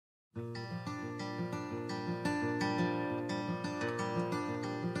Today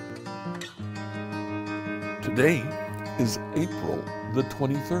is April the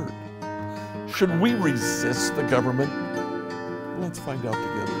 23rd. Should we resist the government? Let's find out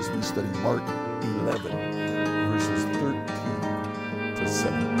together as we study Mark 11, verses 13 to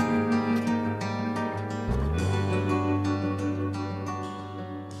 17.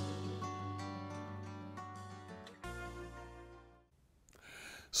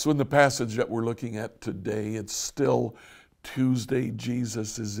 So in the passage that we're looking at today, it's still Tuesday.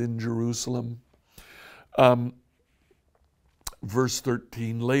 Jesus is in Jerusalem. Verse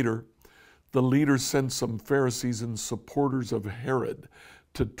 13, later, the leader sent some Pharisees and supporters of Herod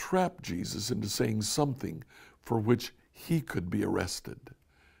to trap Jesus into saying something for which he could be arrested.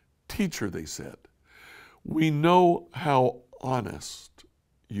 Teacher, they said, we know how honest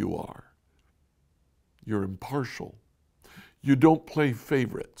you are. You're impartial. You don't play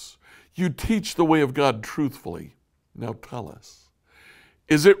favorites. You teach the way of God truthfully. Now tell us,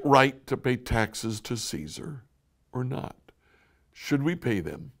 is it right to pay taxes to Caesar or not? Should we pay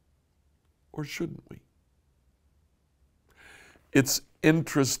them or shouldn't we? It's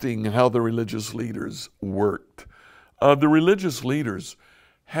interesting how the religious leaders worked. The religious leaders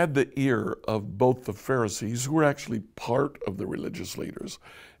had the ear of both the Pharisees, who were actually part of the religious leaders,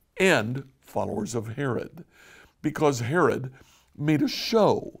 and followers of Herod, because Herod made a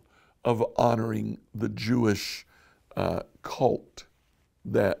show of honoring the Jewish cult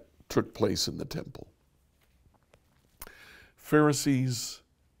that took place in the temple. Pharisees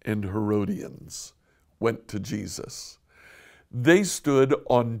and Herodians went to Jesus. They stood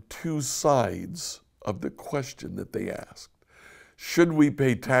on two sides of the question that they asked. Should we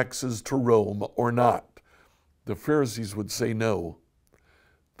pay taxes to Rome or not? The Pharisees would say no.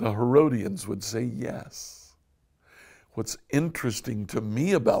 The Herodians would say yes. What's interesting to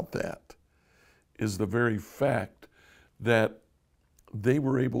me about that is the very fact that they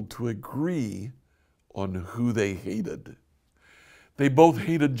were able to agree on who they hated. They both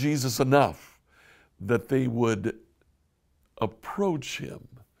hated Jesus enough that they would approach him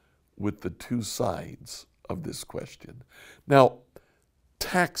with the two sides of this question. Now,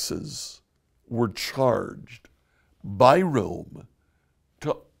 taxes were charged by Rome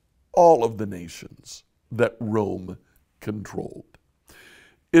to all of the nations that Rome controlled.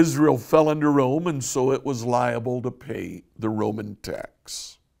 Israel fell under Rome, and so it was liable to pay the Roman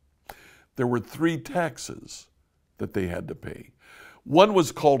tax. There were three taxes that they had to pay. One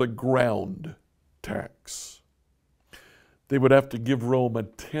was called a ground tax. They would have to give Rome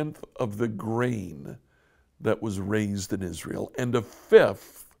 1/10 of the grain that was raised in Israel and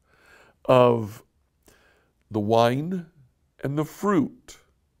 1/5 of the wine and the fruit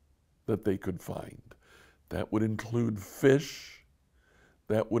that they could find. That would include fish.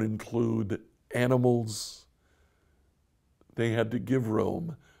 That would include animals. They had to give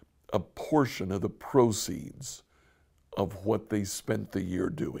Rome a portion of the proceeds of what they spent the year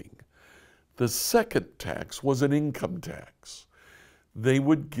doing. The second tax was an income tax. They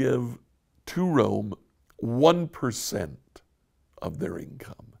would give to Rome 1% of their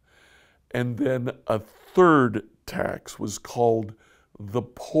income. And then a third tax was called the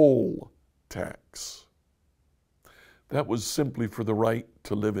poll tax. That was simply for the right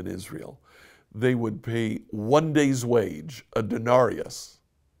to live in Israel. They would pay 1 day's wage, a denarius,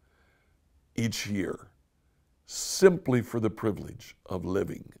 each year, simply for the privilege of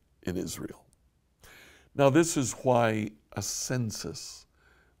living in Israel. Now, this is why a census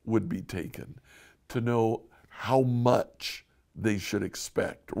would be taken to know how much they should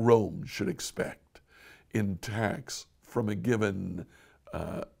expect, Rome should expect, in tax from a given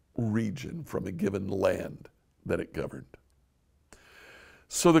region, from a given land that it governed.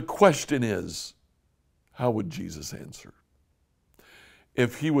 So the question is, how would Jesus answer?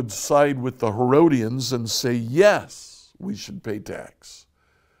 If he would side with the Herodians and say, yes, we should pay tax,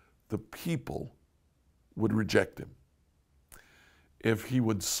 the people would reject him. If he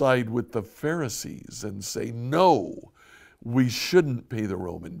would side with the Pharisees and say, no, we shouldn't pay the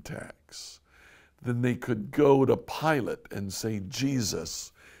Roman tax, then they could go to Pilate and say,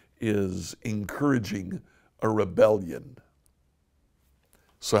 Jesus is encouraging a rebellion.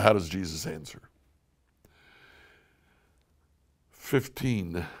 So how does Jesus answer?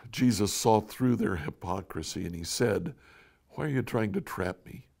 15, Jesus saw through their hypocrisy and he said, why are you trying to trap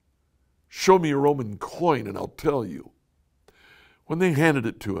me? Show me a Roman coin and I'll tell you. When they handed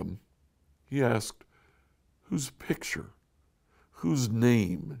it to him, he asked, whose picture, whose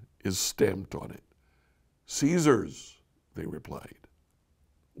name is stamped on it? Caesar's, they replied.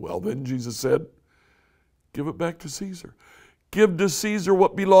 Well then, Jesus said, give it back to Caesar. Give to Caesar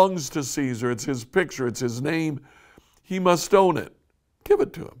what belongs to Caesar. It's his picture, it's his name. He must own it. Give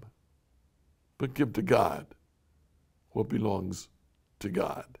it to him. But give to God what belongs to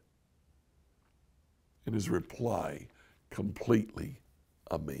God. And his reply completely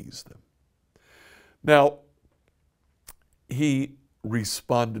amazed them. Now, he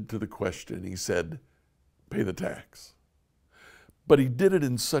responded to the question. He said, pay the tax. But he did it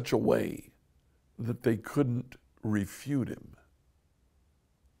in such a way that they couldn't refute him.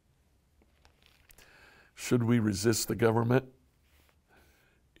 Should we resist the government?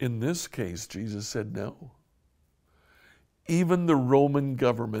 In this case, Jesus said no. Even the Roman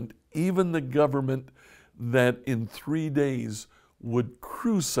government, even the government that in 3 days would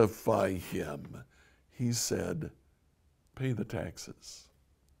crucify him, he said, pay the taxes.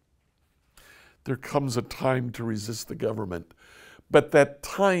 There comes a time to resist the government, but that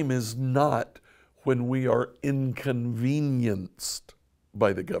time is not when we are inconvenienced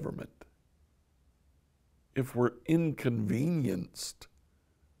by the government. If we're inconvenienced,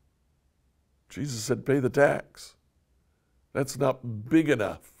 Jesus said, pay the tax. That's not big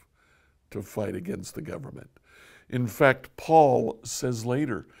enough to fight against the government. In fact, Paul says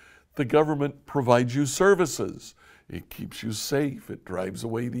later, the government provides you services. It keeps you safe. It drives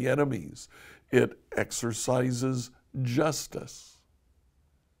away the enemies. It exercises justice.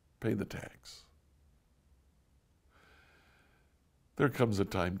 Pay the tax. There comes a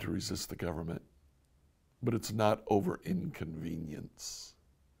time to resist the government, but it's not over inconvenience.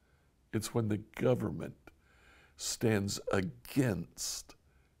 It's when the government stands against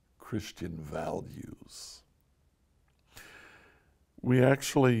Christian values. We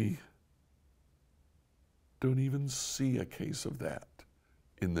actually don't even see a case of that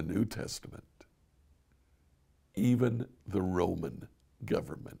in the New Testament. Even the Roman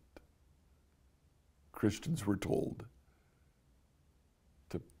government, Christians were told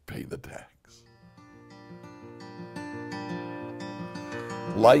to pay the tax.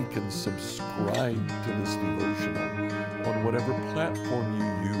 Like and subscribe to this devotional on whatever platform you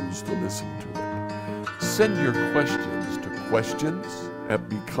use to listen to it. Send your questions to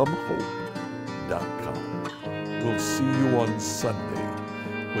questions@becomehope.com. We'll see you on Sunday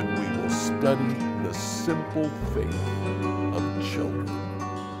when we will study the simple faith of children.